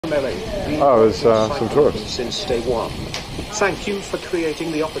Oh, there's some tourists. Since day one. Thank you for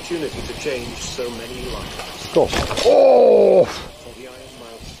creating the opportunity to change so many lives. Of course. Oh! For the Iron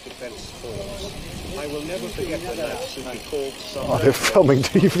Mouth's defense force. I will never forget when that simply called someone. Oh, they're filming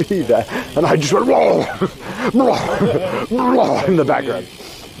TV there, and I just went in the background.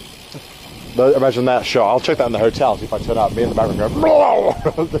 But imagine that shot. I'll check that in the hotel, see if I turn up. Me in the background going.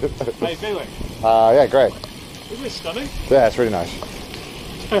 How you feeling? Yeah, great. Isn't it stunning? Yeah, it's really nice.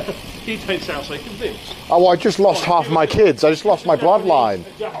 You don't sound so convinced. Oh, well, I just lost half of my kids. I just lost my bloodline.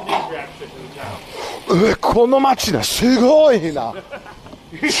 A Japanese reaction to the town. この街だ、すごいな。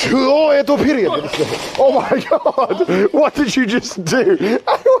すごいと period. Oh my god! What did you just do?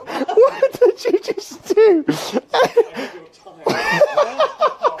 What did you just do?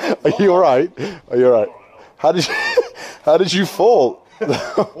 Are you alright? Are you alright? How did you fall?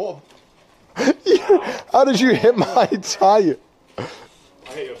 How did you hit my tire?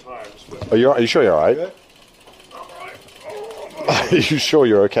 I hit your tire. Are you sure you're alright? Are you sure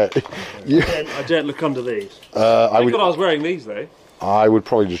you're okay? I daren't look under these. I was wearing these though. I would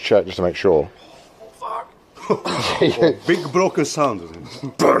probably just check just to make sure. Oh, fuck. Big broken sound.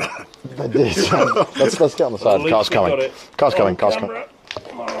 Let's get on the side. Car's coming. Car's coming. Car's coming.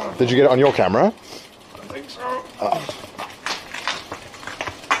 Did you get it on your camera? I think so.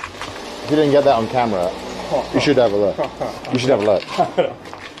 If you didn't get that on camera, you should have a look. You should have a look.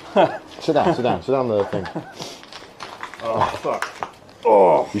 Sit down. Sit down. Sit down on the thing. Oh fuck.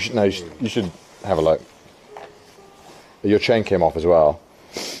 Oh. You should have a look. Your chain came off as well.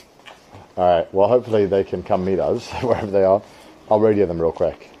 Alright, well hopefully they can come meet us wherever they are. I'll radio them real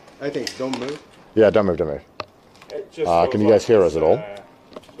quick. I think, don't move. Yeah, don't move, don't move. Can you guys hear us at all?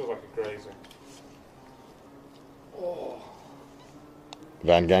 Feels like a grazing. Oh.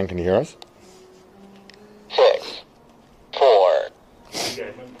 Van Gang, can you hear us? 6, 4.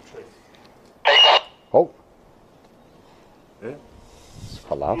 Oh. Yeah. It's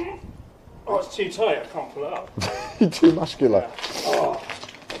quite loud. Oh, it's too tight, I can't pull it up. You're too muscular. Oh.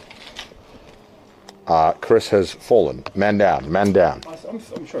 Chris has fallen. Man down, man down.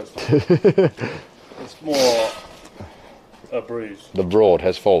 I'm sure it's fine. It's more a bruise. The broad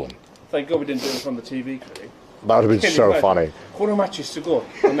has fallen. Thank God we didn't do it from the TV crew. That would have been so funny. Quarter matches to go.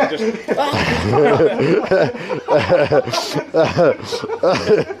 And then just...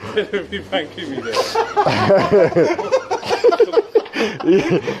 Be thanking me there.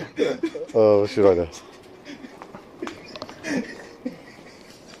 Oh, should I do?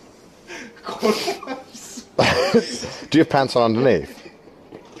 Do you have pants on underneath?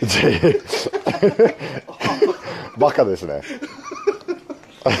 Baka desu ne.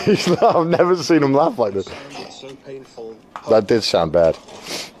 I've never seen him laugh like this. So painful. That did sound bad.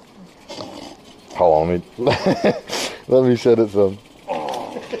 Hold on, let me set it some.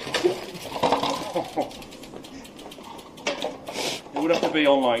 It would have to be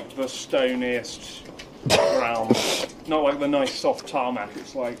on like the stoniest ground. Not like the nice soft tarmac,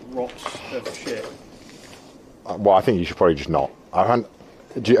 it's like rocks of shit. Well, I think you should probably just not.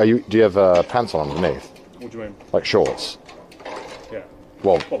 Do you have pants on underneath? What do you mean? Like shorts? Yeah.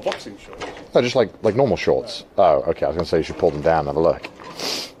 Well, what, boxing shorts? No, just like normal shorts. Oh, okay. I was going to say you should pull them down and have a look.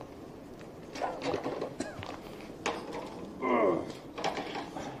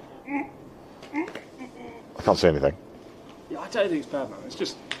 I can't see anything. Yeah, I don't think it's bad, man. It's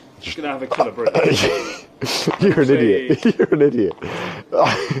just going to have a killer break. You're an idiot. You're an idiot.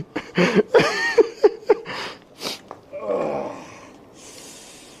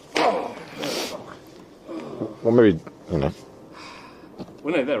 Well, maybe, you know.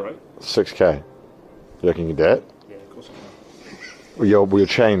 We're nearly there, right? 6K. You reckon you can do it? Yeah, of course I can. Well, your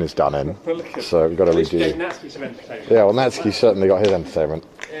chain is done in, so we've got to redo. Natsuki some entertainment. Yeah, well, Natsuki certainly got his entertainment.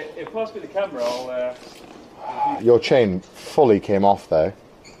 If pass me the camera, I'll... Your chain fully came off, though.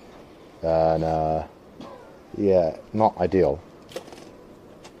 And, yeah, not ideal.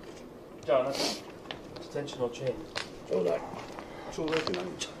 John, that's tension or change. It's all working on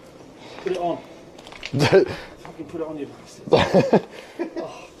it. Put it on. Fucking put it on, you bastard.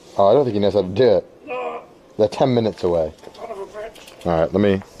 Oh, I don't think he knows how to do it. They're 10 minutes away. Alright, let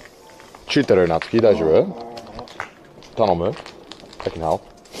me... Shoot that Natsuki, daijoubu? Tanomu. I can help.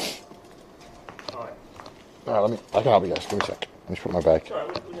 Alright, I can help you guys. Give me a sec. Let me just put my bag.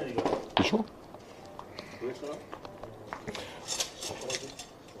 You sure?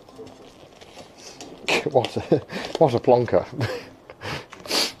 What a plonker.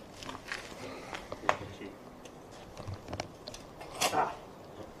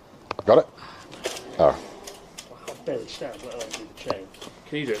 Got it? Oh. I barely stand, let alone do the chain.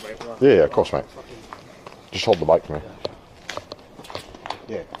 Can you do it, mate? Yeah, of course, mate. Just hold the bike for me.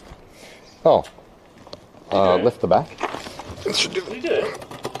 Yeah. Oh. Lift the back. Did you do it?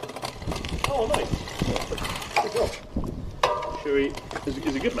 Oh, nice. Good job. Should we... Is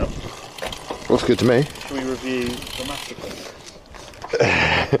it good now? Looks good to me. Should we review the masterpiece?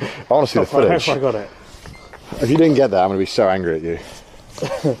 I want to see the footage. I got it. If you didn't get that, I'm going to be so angry at you.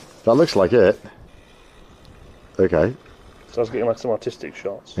 That looks like it. Okay. So I was getting like some artistic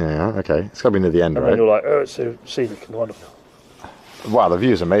shots. Yeah, okay. It's got to be near the end, And right? then you're like, oh, it's so scenic and wonderful. Wow, the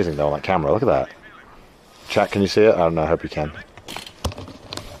view is amazing though on that camera. Look at that. Chat, can you see it? I don't know. I hope you can.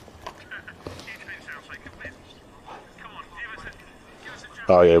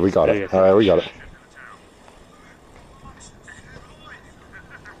 Oh yeah, we got it. Yeah. All right, we got it.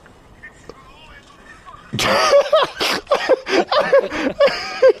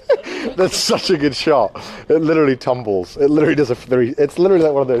 That's such a good shot. It literally tumbles. It literally does a three. It's literally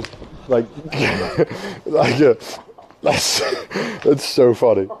like one of those, like, that's so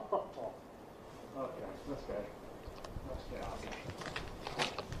funny. Okay, let's go.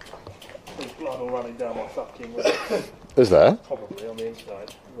 There's blood all running down my fucking leg. Is there? Probably on the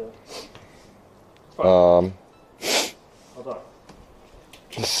inside. Um, Well done.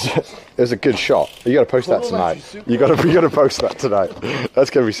 it was a good shot. You got to post that tonight. You got to post that tonight. That's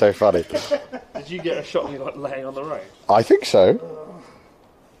gonna be so funny. Did you get a shot of me like laying on the road? I think so.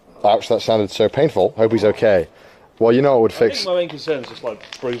 Ouch, that sounded so painful. Hope he's okay. Well, you know what would I fix think my main concern is just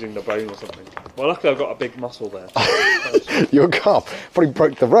like bruising the bone or something. Well, luckily I've got a big muscle there. your calf. Probably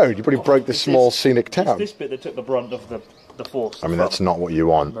broke the road. You probably broke the small scenic It's town. this bit that took the brunt of the force. I mean, that's not what you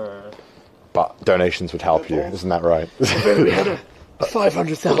want. But donations would help you, isn't that right? We had a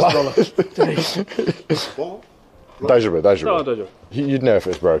 $500,000 donation. What? Daijoubu. No, don't. You'd know if it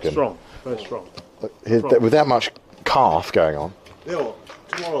was broken. Strong, very strong. With that much calf going on. Yeah,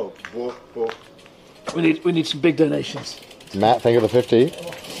 tomorrow. What? We need some big donations. Matt, think of the 50.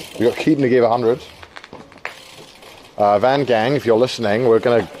 We got Keaton to give 100. Van Gang, if you're listening, we're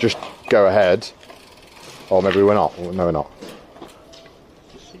going to just go ahead. Or maybe we're not. No, we're not.